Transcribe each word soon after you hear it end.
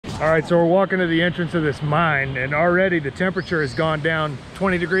All right, so we're walking to the entrance of this mine, and already the temperature has gone down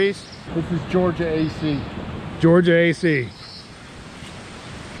 20 degrees. This is Georgia AC. Georgia AC.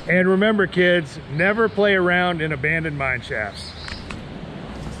 And remember, kids, never play around in abandoned mine shafts.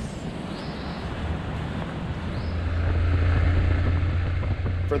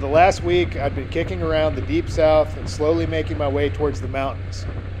 For the last week, I've been kicking around the deep south and slowly making my way towards the mountains.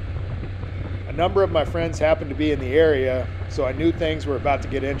 A number of my friends happened to be in the area, so I knew things were about to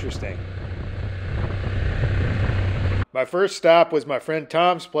get interesting. My first stop was my friend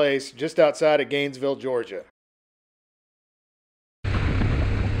Tom's place just outside of Gainesville, Georgia.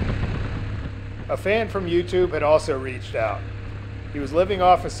 A fan from YouTube had also reached out. He was living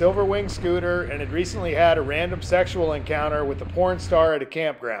off a Silver Wing scooter and had recently had a random sexual encounter with a porn star at a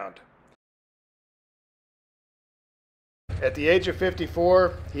campground. At the age of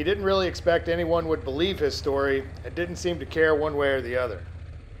 54, he didn't really expect anyone would believe his story and didn't seem to care one way or the other.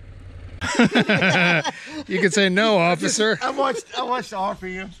 You could say no, officer. I watched the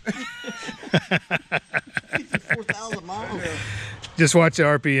RPMs. 4,000 miles. Just watch the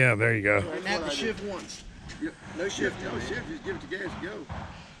RPM. There you go. And have to shift once. Yep. No shift, just give it to gas and go.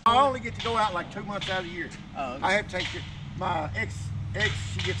 I only get to go out like 2 months out of the year. Oh, okay. I have to take it. My ex,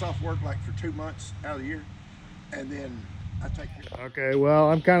 she gets off work like for 2 months out of the year, and then I take it. Okay, well,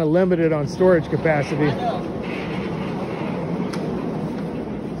 I'm kind of limited on storage capacity. I know.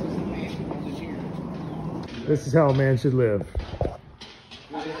 This is how a man should live.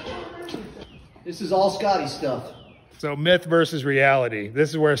 This is all Scotty stuff. So myth versus reality.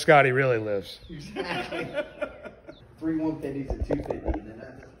 This is where Scotty really lives. Exactly. 3 150s and 250, and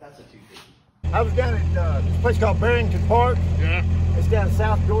then that's a 250. I was down at this place called Barrington Park. Yeah. It's down in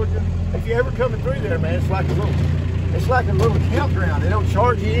South Georgia. If you ever coming through there, man, it's like a little campground. They don't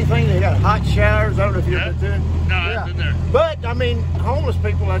charge you anything. They got hot showers. I don't know if you've ever been to it. No, I've been there. But I mean, homeless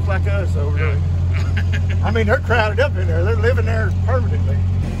people that's like us over there. I mean, they're crowded up in there. They're living there permanently.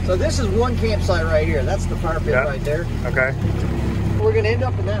 So this is one campsite right here. That's the fire pit right there. Okay. We're going to end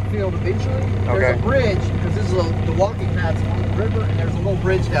up in that field eventually. There's a bridge, because this is the walking path's on the river, and there's a little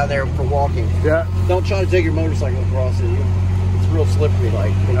bridge down there for walking. Yeah. Don't try to take your motorcycle across it. It's real slippery,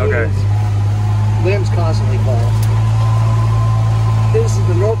 like. Okay. Limbs constantly fall. This is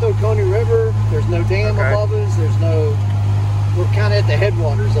the North Oconee River. There's no dam above us. There's no. We're kind of at the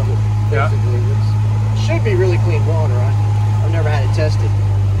headwaters of it, basically. It should be really clean water. I've never had it tested.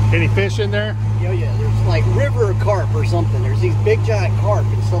 Any fish in there? Yeah, yeah. There's like river carp or something. There's these big giant carp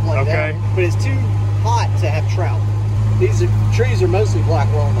and stuff like that. But it's too hot to have trout. These trees are mostly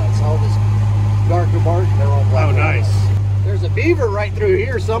black walnuts. All this darker bark, they're all black walnuts. Nice. There's a beaver right through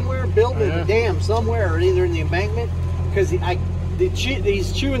here somewhere, building a dam somewhere, or either in the embankment, because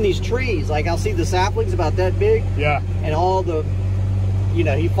he's chewing these trees. Like I'll see the saplings about that big. Yeah. And all the, you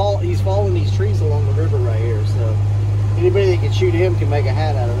know, he's following these trees along the river right here. So anybody that can shoot him can make a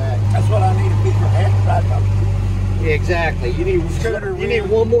hat out of that. That's what I need, a bigger hat right now. Yeah, exactly. You need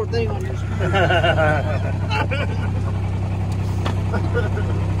one more thing on your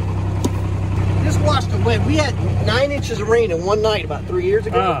Just washed the wind. We had 9 inches of rain in one night about 3 years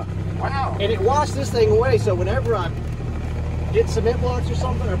ago. Wow. And it washed this thing away. So whenever I get cement blocks or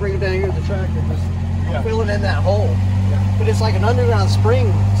something, I bring it down here to the tractor, just fill it in that hole. Yeah. But it's like an underground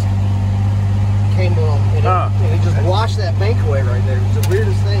spring came on, and it just washed that bank away right there. It was the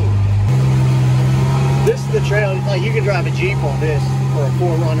weirdest thing. This is the trail. Like you can drive a Jeep on this for a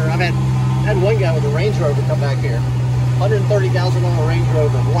 4Runner. I've had one guy with a Range Rover come back here, $130,000 Range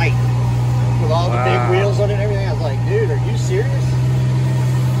Rover, white, with all the big wheels on it and everything. I was like, dude, are you serious?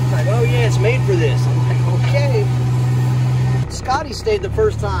 He's like, oh yeah, it's made for this. I'm like, okay. Scotty stayed the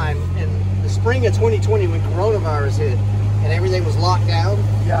first time in the spring of 2020 when coronavirus hit and everything was locked down.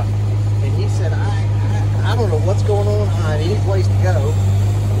 Yeah. And he said, I don't know what's going on. I need any place to go.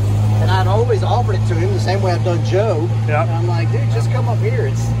 And I'd always offered it to him the same way I've done Joe. Yeah. And I'm like, dude, just come up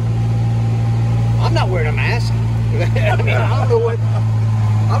here. I'm not wearing a mask. I mean, I don't know what.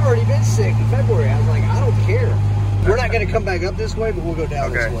 I've already been sick in February. I was like, I don't care. We're not going to come back up this way, but we'll go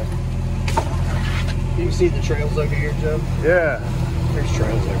down this way. You can see the trails over here, Joe. Yeah. There's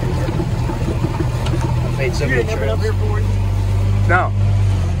trails over here. I've made so many trails. Up here for you? No.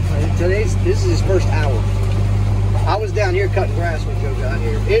 This is his first hour. I was down here cutting grass when Joe got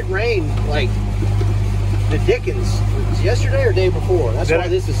here. It rained like the dickens. It was yesterday or day before. That's why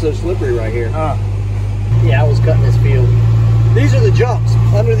this is so slippery right here. Yeah, I was cutting this field. These are the jumps.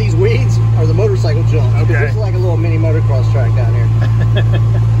 Under these weeds are the motorcycle jumps. Okay. This is like a little mini motocross track down here.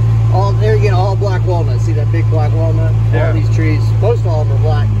 There again, all black walnut. See that big black walnut? Yeah. All these trees, most of them are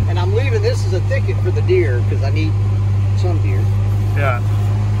black. And I'm leaving this as a thicket for the deer because I need some deer. Yeah.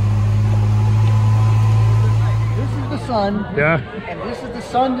 sun. Yeah. And this is the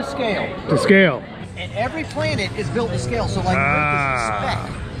sun to scale. To scale. And every planet is built to scale. So like Earth is a speck.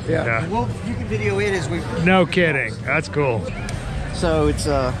 Yeah. Well, you can video it as we. No kidding. That's cool. So it's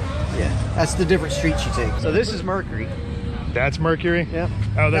yeah, that's the different streets you take. So this is Mercury. That's Mercury? Yeah.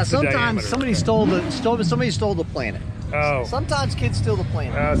 Oh, that's now, the sometimes diameter. somebody stole the planet. Oh. Sometimes kids steal the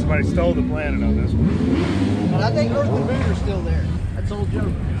planet. Somebody stole the planet on this one. And I think Earth and Moon are still there. That's Old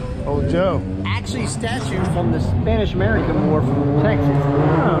Joe. Old Joe. Actually, statues from the Spanish-American War from Texas.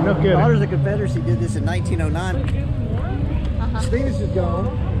 Oh, no kidding. Daughters of the Confederacy did this in 1909. Venus is gone.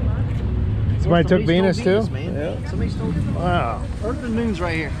 Somebody took Venus too? Man. Yeah. Somebody stole Venus. Wow. Earth and Moon's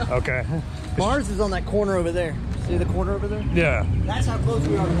right here. Okay. Mars is on that corner over there. See the corner over there? Yeah. That's how close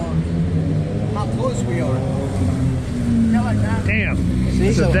we are to Mars. How close we are. Damn.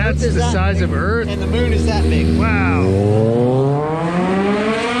 See, so that's the size big, of Earth? And the moon is that big. Wow.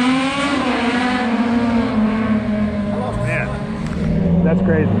 Man. That's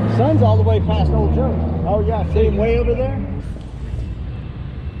crazy. Sun's all the way past Old Joe. Oh yeah, See him way over there?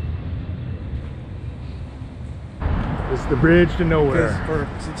 It's the bridge to nowhere.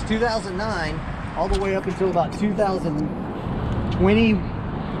 Since 2009, all the way up until about 2020,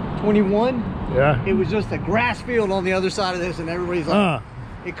 21, Yeah. it was just a grass field on the other side of this, and everybody's like,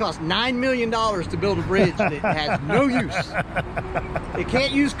 it cost $9 million to build a bridge that has no use. It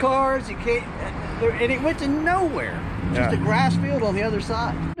can't use cars, it can't, and it went to nowhere. Just a grass field on the other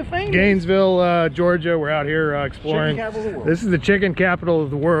side. Gainesville, Georgia. We're out here exploring. Chicken capital of the world. This is the chicken capital of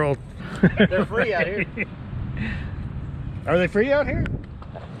the world. They're free out here. Are they free out here?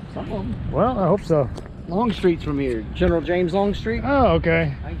 Some of them. Well, I hope so. Longstreet's from here. General James Longstreet. Oh,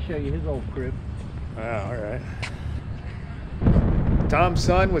 okay. I can show you his old crib. Oh, all right. Tom's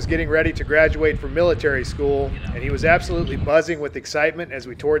son was getting ready to graduate from military school, and he was absolutely buzzing with excitement as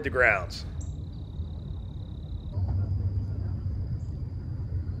we toured the grounds.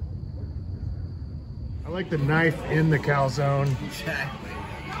 I like the knife in the calzone. Exactly.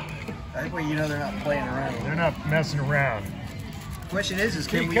 That way you know they're not playing around. They're not messing around. Question is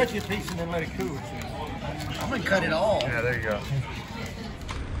can we cut you a piece and then let it cool? I'm gonna cut it all. Yeah, there you go.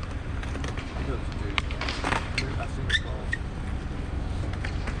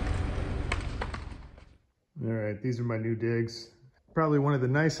 All right, these are my new digs. Probably one of the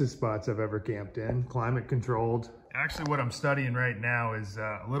nicest spots I've ever camped in, climate controlled. Actually, what I'm studying right now is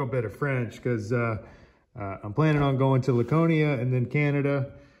a little bit of French because I'm planning on going to Laconia and then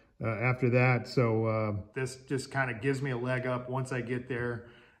Canada after that. So this just kind of gives me a leg up once I get there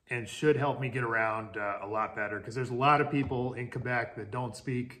and should help me get around a lot better because there's a lot of people in Quebec that don't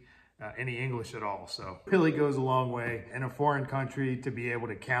speak any English at all. So it really goes a long way in a foreign country to be able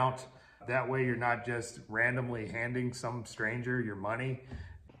to count. That way you're not just randomly handing some stranger your money.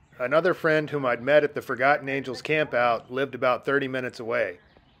 Another friend whom I'd met at the Forgotten Angels campout lived about 30 minutes away.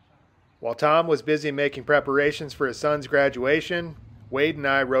 While Tom was busy making preparations for his son's graduation, Wade and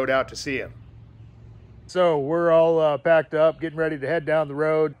I rode out to see him. So we're all packed up, getting ready to head down the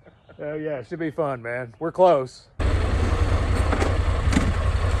road. Yeah, it should be fun, man. We're close.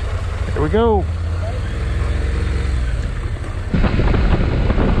 Here we go.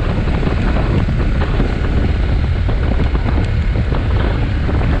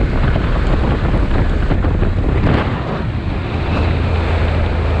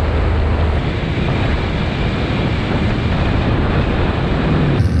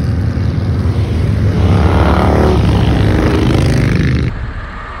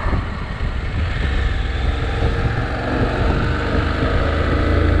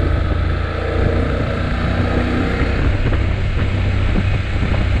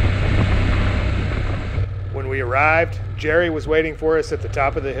 Arrived, Jerry was waiting for us at the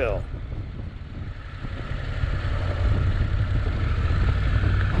top of the hill.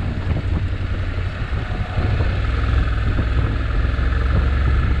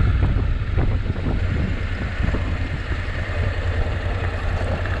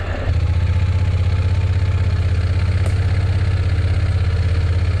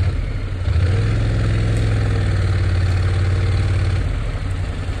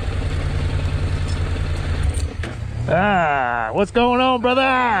 What's going on, brother?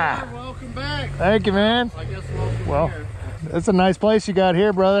 Welcome back. Thank you, man. I guess welcome Well, here. it's a nice place you got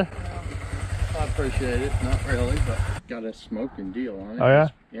here, brother. I appreciate it. Not really, but got a smoking deal on it. Oh, yeah?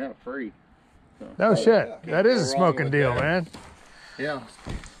 Yeah, free. So, No shit. yeah. That is a Can't go wrong smoking with deal, that. man. Yeah.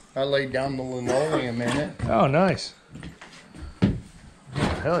 I laid down the linoleum in it. Oh, nice.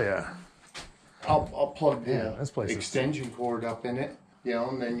 Hell yeah. I'll plug the Yeah, this place is- extension cord up in it, you know,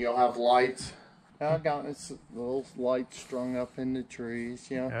 and then you'll have lights I got this little light strung up in the trees,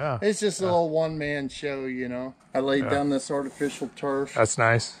 you know. Yeah. It's just a little one-man show, you know. I laid down this artificial turf. That's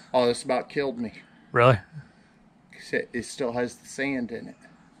nice. Oh, this about killed me. Really? It still has the sand in it.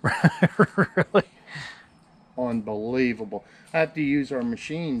 Really? Unbelievable. I have to use our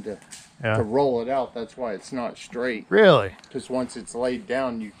machine to roll it out. That's why it's not straight. Really? Because once it's laid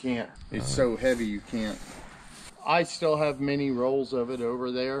down, you can't. It's so heavy, you can't. I still have many rolls of it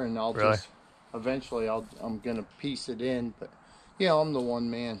over there, and I'll just eventually I'm gonna piece it in. But yeah, I'm the one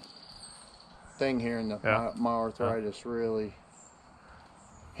man thing here, and my arthritis really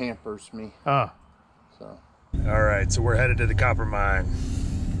hampers me. Oh. So. All right, so we're headed to the copper mine.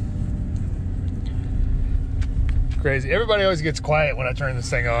 Crazy. Everybody always gets quiet when I turn this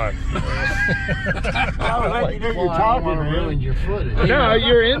thing on. I you know you're talking, man. Ruin your footage. No,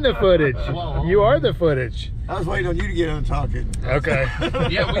 you're in the footage. You are the footage. I was waiting on you to get on talking. Okay.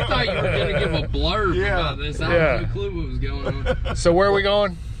 Yeah, we thought you were going to give a blurb about this. I had no clue what was going on. So where are we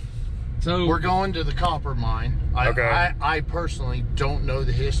going? So we're going to the copper mine. I personally don't know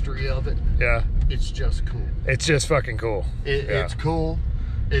the history of it. Yeah. It's just cool. It's just fucking cool. It's cool.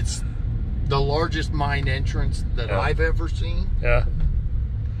 It's the largest mine entrance that I've ever seen. Yeah.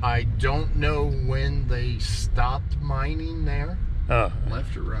 I don't know when they stopped mining there. Oh.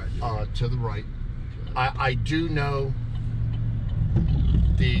 Left or right? To the right. I do know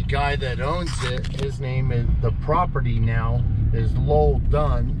the guy that owns it, his name is, the property now is Lowell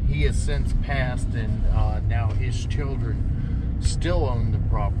Dunn. He has since passed, and now his children still own the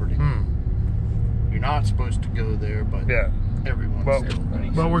property. You're not supposed to go there, but everyone's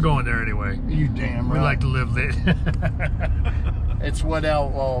there. But we're going there anyway. You damn right. We like to live lit. It's what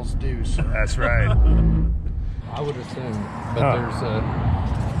outlaws do, sir. That's right. I would assume, but there's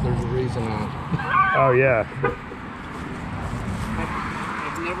a reason why. Oh yeah.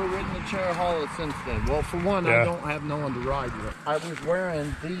 I've never ridden a chair hollow since then. Well, for one, I don't have no one to ride with. I was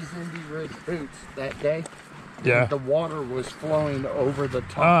wearing these Indy Ridge boots that day. Yeah. The water was flowing over the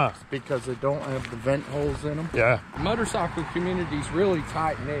tops because they don't have the vent holes in them. Yeah. Motorcycle community's really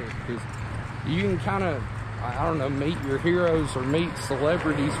tight-knit because you can kind of, I don't know, meet your heroes or meet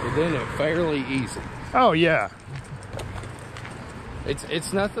celebrities within it fairly easy. Oh, yeah.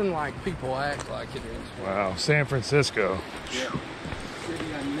 It's nothing like people act like it is. Wow, San Francisco. Yeah.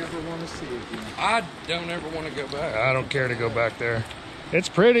 City I never want to see again. I don't ever want to go back. I don't care to go back there. It's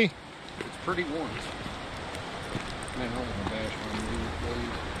pretty. It's pretty once. Man, I want to bash my knee,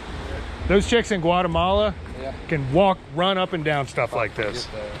 please. Those chicks in Guatemala can run up and down stuff like this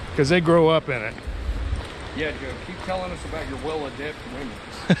because they grow up in it. Yeah, Joe, keep telling us about your well-adept women.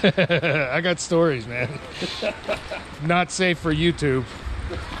 I got stories, man. Not safe for YouTube.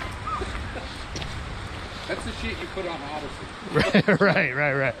 That's the shit you put on Odyssey.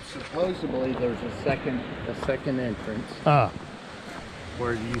 Right. Supposedly, there's a second entrance.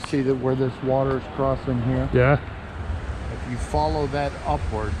 Where you see where this water is crossing here? Yeah. If you follow that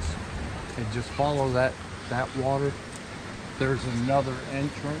upwards and just follow that water, there's another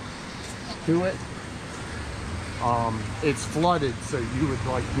entrance to it. It's flooded, so you would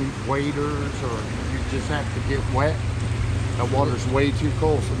like need waders, or you just have to get wet. The water's way too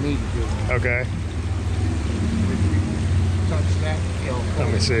cold for me to do. Okay. If you touch that, let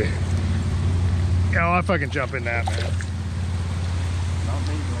me see. Yeah, I'll fucking jump in that, man. Not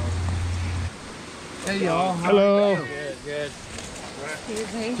me, bro. Hey, y'all. Hello. Good.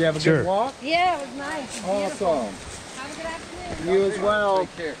 Excuse me. Did you have a good walk? Yeah, it was nice. Awesome. Have a good afternoon. You as well.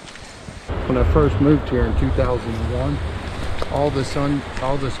 Take care. When I first moved here in 2001, all this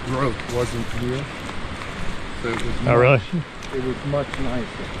growth wasn't here. So it was really? It was much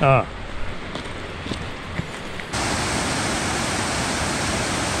nicer.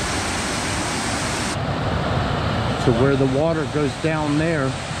 So where the water goes down there,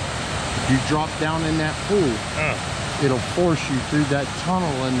 if you drop down in that pool, it'll force you through that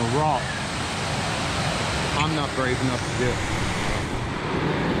tunnel in the rock. I'm not brave enough to do it.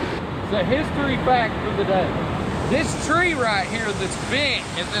 The history fact for the day. This tree right here that's bent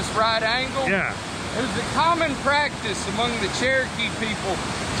at this right angle, it was a common practice among the Cherokee people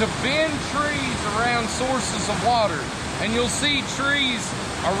to bend trees around sources of water. And you'll see trees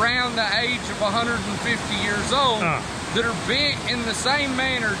around the age of 150 years old that are bent in the same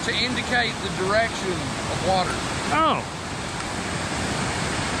manner to indicate the direction of water. Oh.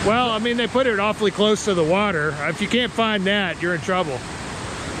 Well, I mean, they put it awfully close to the water. If you can't find that, you're in trouble.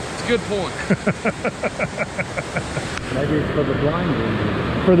 It's a good point. Maybe it's for the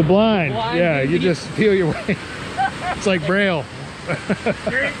blind. For the blind, you just feel your way. It's like Braille.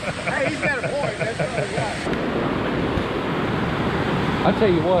 Hey, he's got a point. That's all he got. I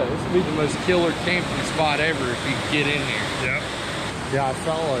tell you what, this would be the most killer camping spot ever if you could get in there. Yep. Yeah, I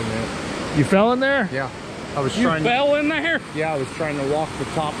fell in it. You fell in there? Yeah. I was You trying fell in there? Yeah, I was trying to walk the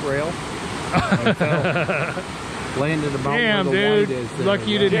top rail. And fell. Landed about Damn, where the dude. white is there.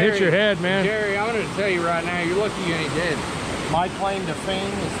 Lucky you didn't hit your head, man. Jerry, I'm going to tell you right now, you're lucky you ain't dead. My claim to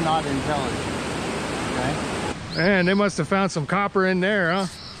fame is not intelligent. Okay? Man, they must have found some copper in there, huh?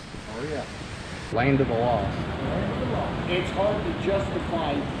 Oh, yeah. Land of the lost. It's hard to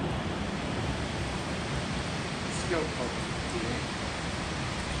justify scope of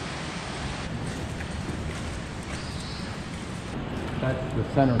That's the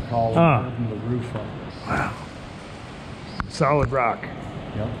center column holding the roof up. Wow. Solid rock.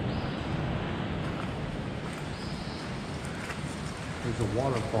 Yep. There's a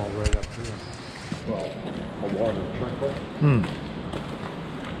waterfall right up here. Well, a water trickle. Hmm.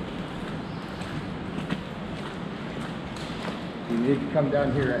 You need to come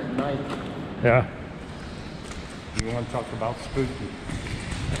down here at night. Yeah. You want to talk about spooky.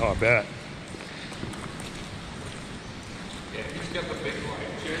 Oh, I bet. Yeah, he's got the big light.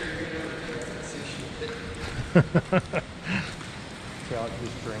 See how it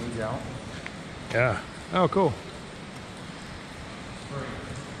just drains out? Yeah. Oh, cool.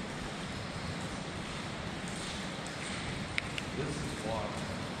 This is water.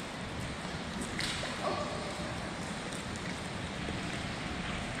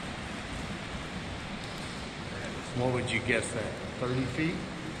 What would you guess that? 30 feet?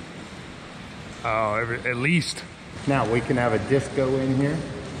 Oh, at least. Now we can have a disco in here.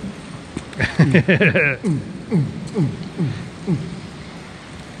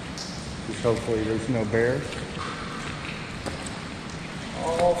 Just hopefully there's no bears.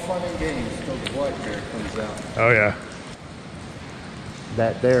 All fun and games till the white bear comes out. Oh, yeah.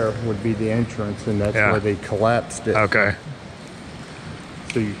 That there would be the entrance, and that's Yeah. where they collapsed it. Okay.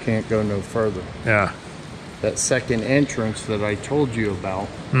 So you can't go no further. Yeah. That second entrance that I told you about.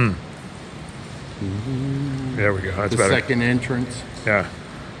 Hmm. There we go. That's The better. second entrance Yeah.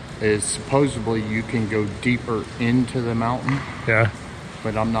 is supposedly you can go deeper into the mountain, Yeah.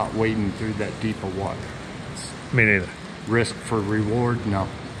 but I'm not wading through that deeper water. Me neither. Risk for reward? No,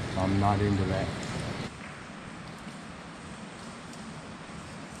 I'm not into that.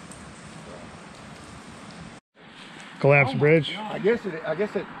 Collapsed bridge. I guess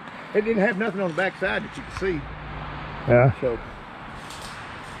it didn't have nothing on the back side that you could see. Yeah. So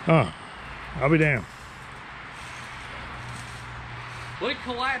Oh, I'll be damned. Well, it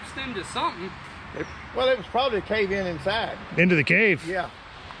collapsed into something. it was probably a cave in inside. Into the cave. Yeah.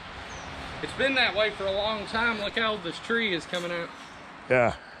 It's been that way for a long time. Look how old this tree is coming out.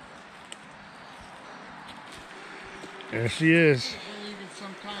 Yeah. There she is.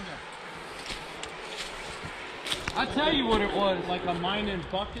 I tell you what it was. Like a mining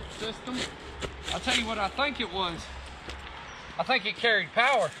bucket system? I'll tell you what I think it was. I think it carried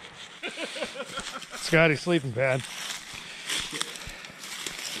power. Scotty's sleeping pad.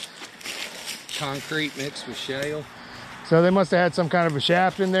 Concrete mixed with shale. So they must have had some kind of a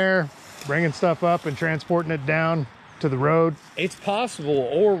shaft in there, bringing stuff up and transporting it down to the road. It's possible,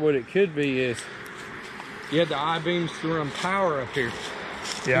 or what it could be is you had the I-beams to run power up here.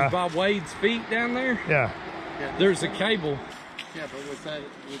 Yeah. By Wade's feet down there, Yeah. there's a cable. Yeah, but was that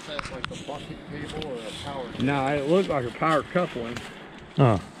like a bucket cable or a power cable? No, it looked like a power coupling.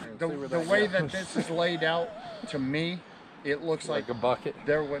 Oh. The way that this is laid out, to me, it looks like a bucket.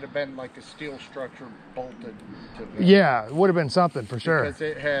 there would have been like a steel structure bolted to it. Yeah, it would have been something for sure. Because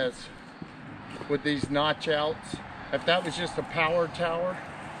it has, with these notch outs, if that was just a power tower,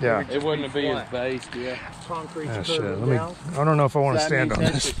 Yeah. It wouldn't be as flat. based, yeah. Concrete Ah, shit. curving Let me. down. I don't know if I want to That stand means on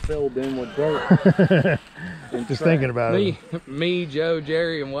that's this. just filled in with dirt. Just thinking about it. Me, Joe,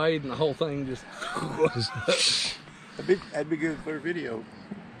 Jerry, and Wade, and the whole thing just. That'd be good for a video.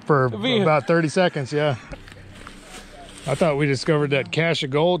 For about 30 seconds, yeah. I thought we discovered that cache of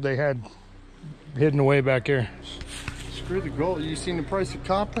gold they had hidden away back here. Screw the gold. You seen the price of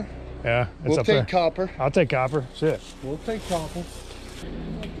copper? Yeah, it's We'll up take there. copper. I'll take copper. Shit. We'll take copper.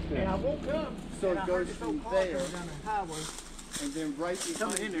 Yeah, I woke up. So it goes through there, Down the highway. and then right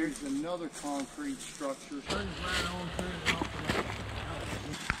behind in there there. is another concrete structure.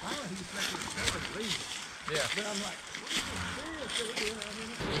 Yeah.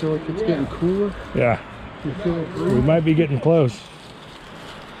 Feel like it's getting cooler. Yeah. We might be getting close.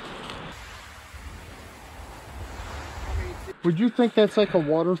 Would you think that's like a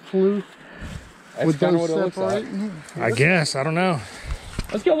water flue? That's kind of what it looks like. I guess. I don't know.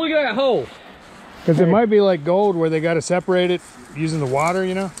 Let's go look at that hole. Because it might be like gold where they got to separate it using the water,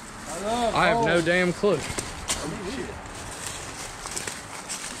 you know? I have no damn clue.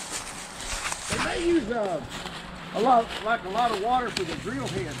 a lot of water for the drill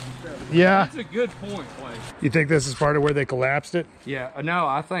heads and stuff. Yeah. That's a good point, Blake. You think this is part of where they collapsed it? Yeah, no,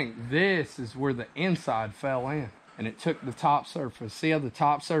 I think this is where the inside fell in. And it took the top surface. See how the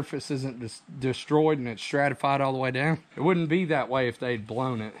top surface isn't destroyed and it's stratified all the way down? It wouldn't be that way if they'd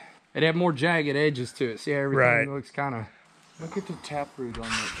blown it. It'd have more jagged edges to it. See how everything looks kind of... Look at the taproot on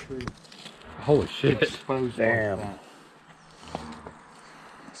that tree. Holy shit. Exposed. Damn. Like that.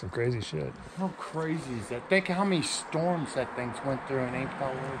 Some crazy shit. How crazy is that? Think how many storms that thing's went through and ain't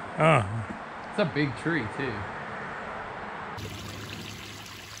fell over. Oh. It's a big tree, too.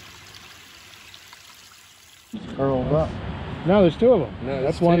 Curled up. No, there's two of them. No,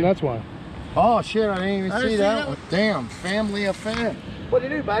 that's there's one. two. That's one. Oh shit, I didn't even I see didn't see that that one. Damn, family affair. What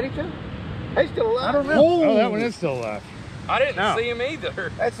did he do, bite each other? He's still alive. I don't know. Oh, that one is still alive. I didn't No. see him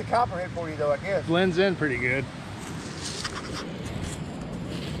either. That's the copperhead for you, though, I guess. Blends in pretty good.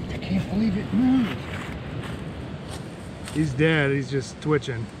 I can't believe it moved. He's dead. He's just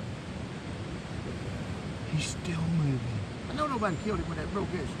twitching. He's still moving. I know nobody killed him with that broke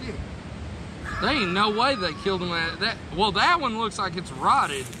ass stick. There ain't no way they killed him at that. Well, that one looks like it's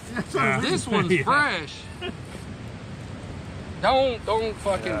rotted. This one's Yeah. fresh. Don't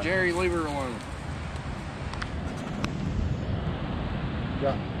fucking Jerry, leave her alone.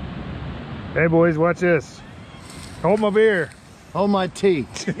 Yeah. Hey, boys, watch this. Hold my beer. Hold my tea.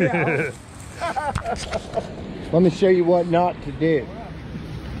 Let me show you what not to do.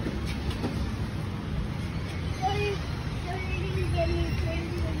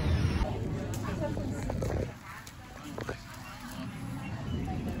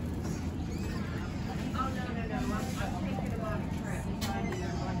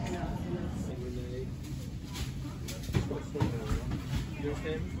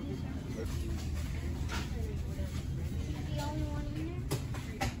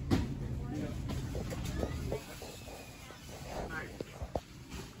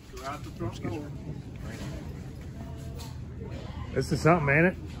 This is something, ain't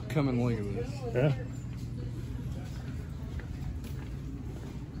it? Come and look at this. Yeah.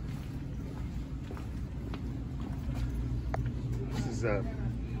 This is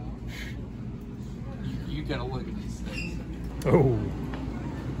You gotta look at these things. oh.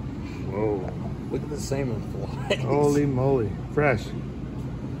 Whoa. Look at the salmon flies. Holy moly. Fresh.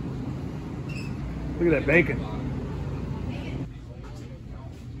 Look at that bacon.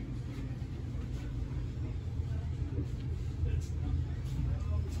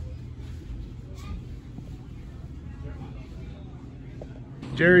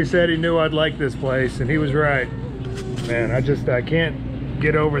 Jerry said he knew I'd like this place, and he was right. Man, I can't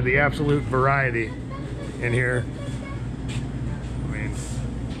get over the absolute variety in here. I mean,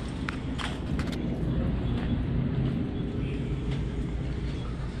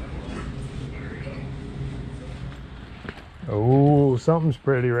 oh, something's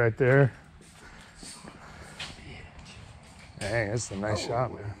pretty right there. Dang, that's a nice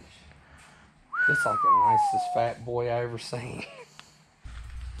shot, man. That's like the nicest fat boy I ever seen.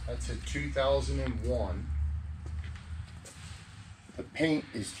 That's a 2001. The paint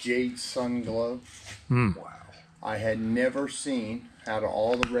is Jade Sun Glow. Hmm. Wow. I had never seen, out of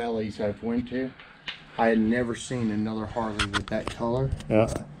all the rallies I've went to, I had never seen another Harley with that color.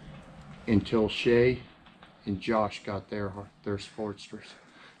 Yeah. Until Shay and Josh got their Sportsters.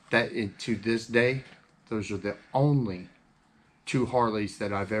 To this day, those are the only two Harleys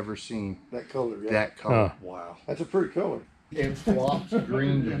that I've ever seen. That color, yeah. That color. Huh. Wow. That's a pretty color. It flops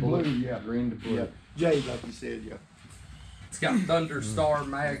green to blue. Yeah. Green to blue. Yeah. Jade, like you said, yeah. It's got Thunderstar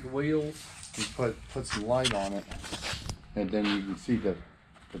mag wheels. You put some light on it, and then you can see the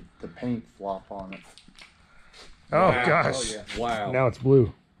paint flop on it. Oh, Wow. gosh. Oh, yeah. Wow. Now it's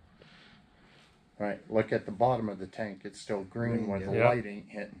blue. Right, look at the bottom of the tank. It's still green where the yeah. light ain't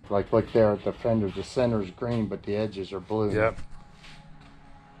hitting. Like look there at the fender. The center's green, but the edges are blue. Yep.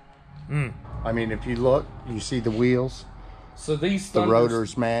 Mm. I mean, if you look, you see the wheels. So these The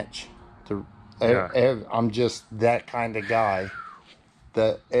rotors match. I'm just that kind of guy.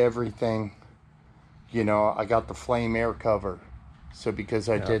 That everything, you know, I got the flame air cover. So because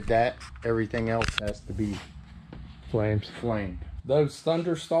I did that, everything else has to be Flames. flamed. Those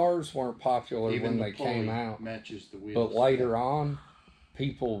Thunderstars weren't popular Even when the they came pulley out. matches the wheels. But later on,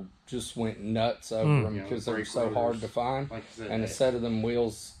 people just went nuts over them You know, because they were brake so hard rotors. to find. Like I said, And a that- set of them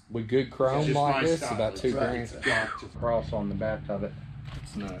wheels with good chrome Just like my this, style. about $2 grand. It's got the cross on the back of it.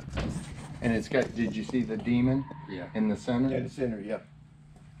 It's nuts. And it's got, did you see the demon in the center? Yeah, the center, yeah.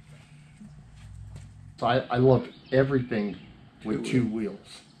 So I love everything with two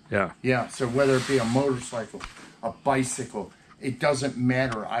wheels. Yeah. Yeah, so whether it be a motorcycle, a bicycle, it doesn't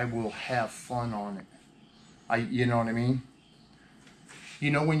matter. I will have fun on it. You know what I mean?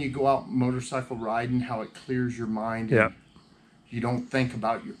 You know when you go out motorcycle riding, how it clears your mind? Yeah. You don't think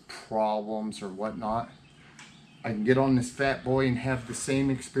about your problems or whatnot. I can get on this fat boy and have the same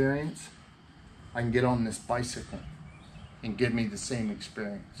experience. I can get on this bicycle and give me the same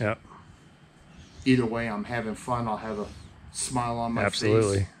experience. Yeah. Either way, I'm having fun. I'll have a smile on my face.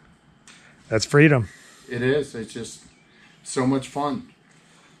 Absolutely. That's freedom. It is. It's just so much fun.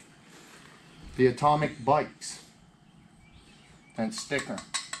 The Atomic Bikes and sticker.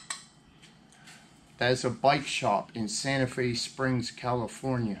 That is a bike shop in Santa Fe Springs,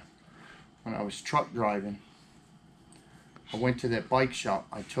 California. When I was truck driving, I went to that bike shop.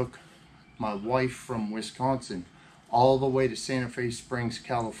 I took my wife from Wisconsin all the way to Santa Fe Springs,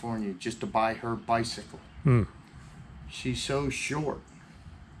 California, just to buy her bicycle. She's so short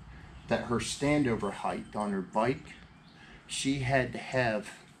that her standover height on her bike, she had to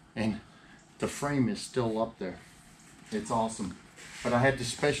have, and the frame is still up there. It's awesome. But I had to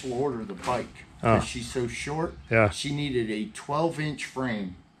special order the bike because she's so short. Yeah. She needed a 12-inch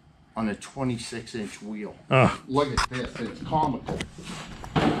frame on a 26-inch wheel. Look at this. It's comical.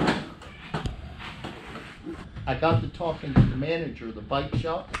 I got to talking to the manager of the bike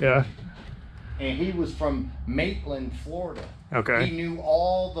shop. Yeah. And he was from Maitland, Florida. Okay. He knew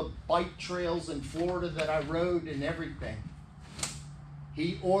all the bike trails in Florida that I rode and everything.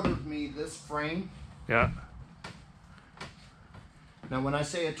 He ordered me this frame. Yeah. Now when I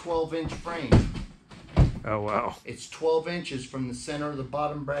say a 12-inch frame, Oh, wow. it's 12 inches from the center of the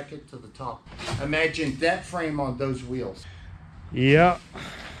bottom bracket to the top. Imagine that frame on those wheels. Yeah.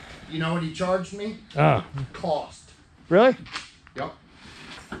 You know what he charged me? Cost. Really? Yep.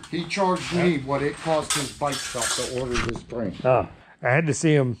 He charged me what it cost his bike shop to order this frame. I had to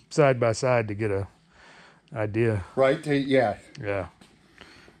see them side by side to get a idea. Right? Yeah. Yeah.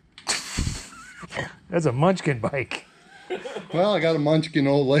 That's a Munchkin bike. Well, I got a munchkin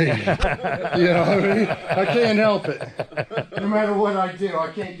old lady. You know what I mean? I can't help it. No matter what I do,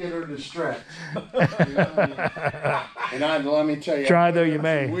 I can't get her to stretch. You know what I mean? And let me tell you, Try though you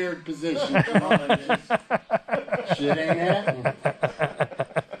may. Weird position. Come on, shit ain't happening.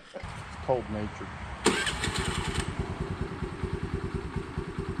 It's cold nature.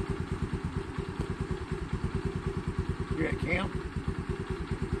 You at camp?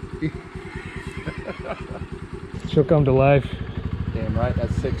 She'll come to life. Damn right,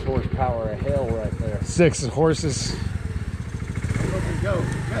 that's 6 horsepower of hell right there. 6 horses. Look and go.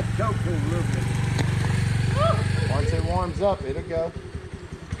 Got to choke to a little bit. Once it warms up, it'll go.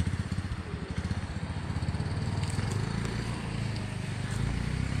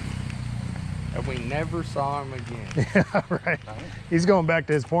 And we never saw him again. Yeah, right. He's going back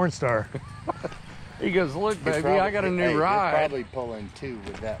to his porn star. He goes, look, baby, I got a new ride. Probably pulling 2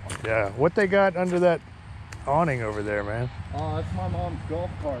 with that one. Yeah. What they got under that awning over there, man? Oh, that's my mom's golf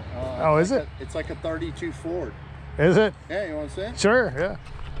cart. Oh, is it? It's like a 32 Ford. Is it? Yeah, you want to see it? Sure, yeah.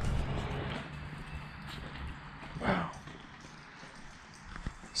 Wow.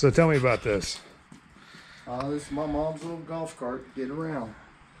 So tell me about this. This is my mom's little golf cart to get around.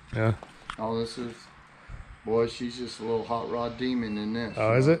 Yeah. Oh, this is, boy, she's just a little hot rod demon in this.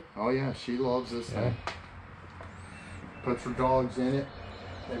 Oh, is it? Oh, yeah, she loves this thing. Puts her dogs in it.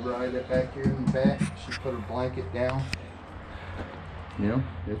 They ride it back here in the back. She put her blanket down. You know,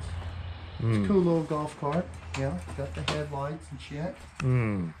 it's a cool little golf cart. You know, got the headlights and shit. I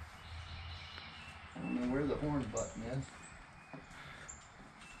don't know where the horn button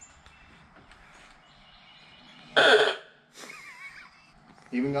is.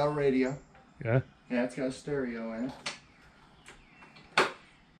 Even got a radio. Yeah. Yeah, it's got a stereo in it.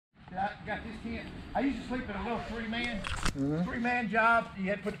 I got this tent. I used to sleep in a little three-man job. You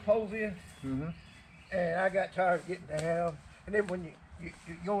had to put the poles in. And I got tired of getting down. And then when you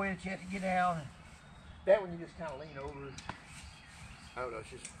go in, you have to get down. And that one you just kind of lean over. I don't know, it's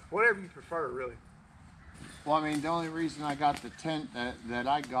just whatever you prefer, really. Well, I mean, the only reason I got the tent that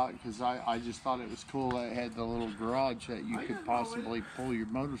I got, because I just thought it was cool that it had the little garage that you could possibly pull your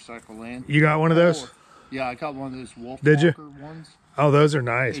motorcycle in. You got one of those? Yeah, I got one of those Wolf Did you? Walker ones. Oh, those are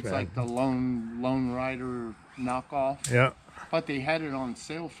nice, It's man. like the Lone Rider knockoff. Yeah. But they had it on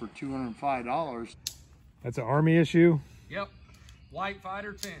sale for $205. That's an Army issue. Yep. Light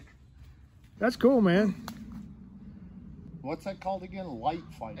fighter tent. That's cool, man. What's that called again? Light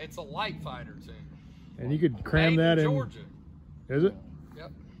Fighter. It's a light fighter tent. And you could cram Made that in. Georgia. Is it?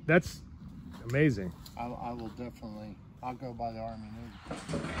 Yep. That's amazing. I will definitely, I'll go by the Army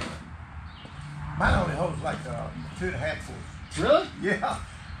Navy. Mine only holds like 2.5 foot. Really? Yeah.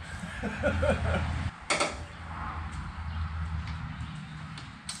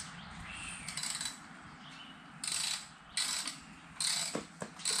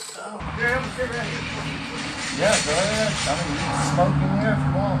 Yeah, go ahead. I mean, you can smoke in here if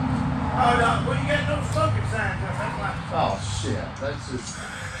you want. Oh, no, well, you got no smoking signs up. That's why. Oh, shit.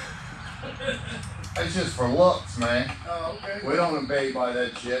 That's just for looks, man. Oh, okay. We don't obey by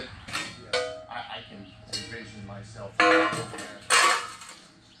that shit. I can envision myself over there.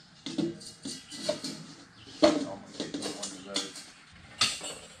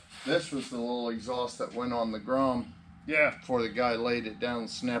 This was the little exhaust that went on the Grom. Yeah. Before the guy laid it down and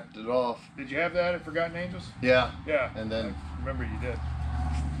snapped it off. Did you have that at Forgotten Angels? Yeah. Yeah. And then I remember you did.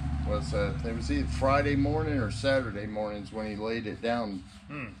 It was either Friday morning or Saturday mornings when he laid it down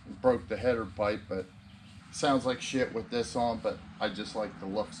and broke the header pipe. But it sounds like shit with this on, but I just like the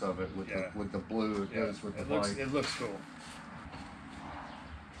looks of it with the blue. It goes with the bike. It looks cool.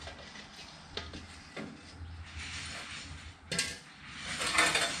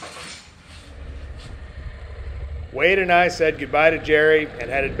 Wade and I said goodbye to Jerry and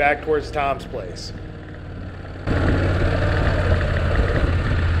headed back towards Tom's place.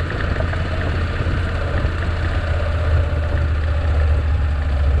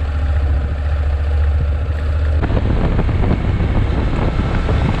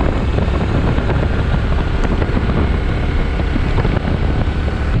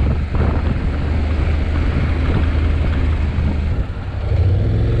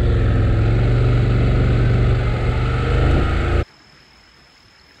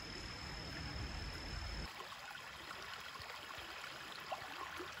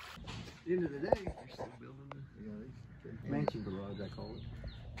 At the end of the day, they're still building the mansion garage, I call it.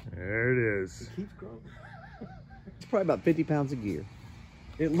 There it is. It keeps growing. It's probably about 50 pounds of gear.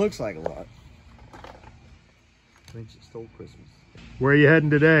 It looks like a lot. I think she stole Christmas. Where are you heading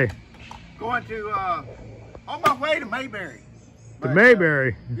today? Going to, on my way to Mayberry. To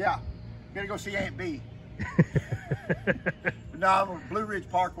Mayberry? Yeah. Gonna go see Aunt B. No, I'm on Blue Ridge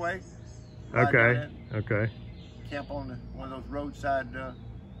Parkway. Okay. Okay. Camp on one of those roadside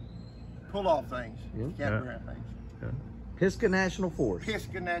pull-off things. Campground things. Yeah. Pisgah National Forest.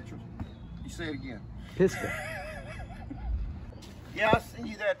 Pisgah Natural. You say it again. Pisgah. Yeah, I'll send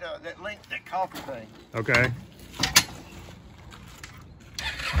you that that link, that coffee thing. Okay.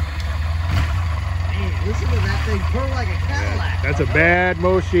 Man, listen to that thing purr like a Cadillac. That's a bad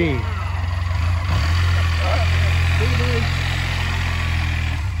machine.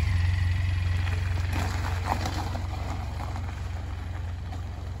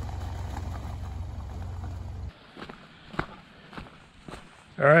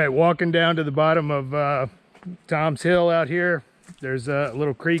 All right, walking down to the bottom of Tom's Hill out here. There's a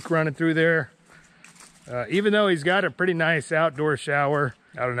little creek running through there. Even though he's got a pretty nice outdoor shower,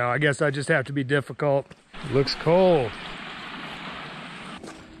 I don't know, I guess I just have to be difficult. It looks cold.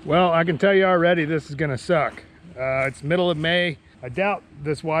 Well, I can tell you already this is gonna suck. It's middle of May. I doubt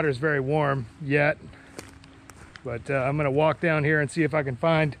this water is very warm yet, but I'm gonna walk down here and see if I can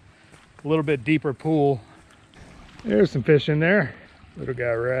find a little bit deeper pool. There's some fish in there. Little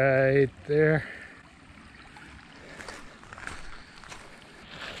guy right there.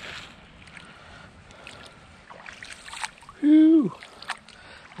 Whew.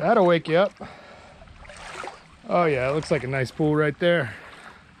 That'll wake you up. Oh yeah, it looks like a nice pool right there.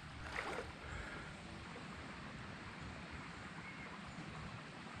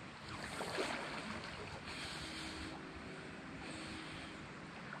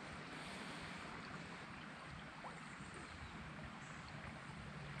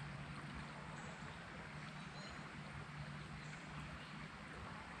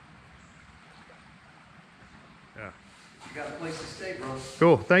 Yeah. You got a place to stay, bro.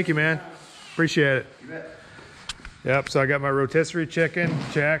 Cool, thank you, man. Appreciate it. You bet. Yep, so I got my rotisserie chicken,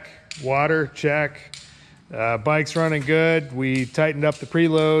 check. Water, check. Bike's running good. We tightened up the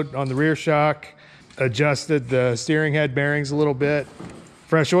preload on the rear shock, adjusted the steering head bearings a little bit.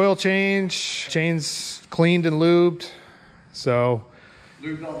 Fresh oil change, chains cleaned and lubed. So.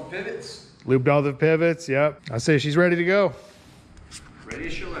 Lubed all the pivots. Lubed all the pivots, yep. I say she's ready to go. Ready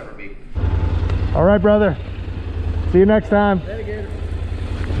as she'll ever be. All right, brother. See you next time. Dedicated.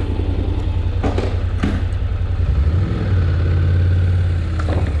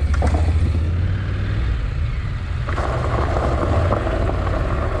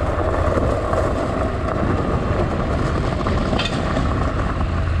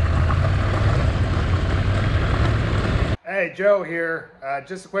 Hey, Joe here.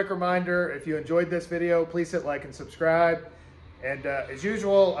 Just a quick reminder, if you enjoyed this video, please hit like and subscribe. And as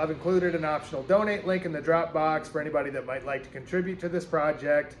usual, I've included an optional donate link in the drop box for anybody that might like to contribute to this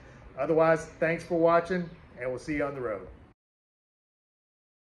project. Otherwise, thanks for watching, and we'll see you on the road.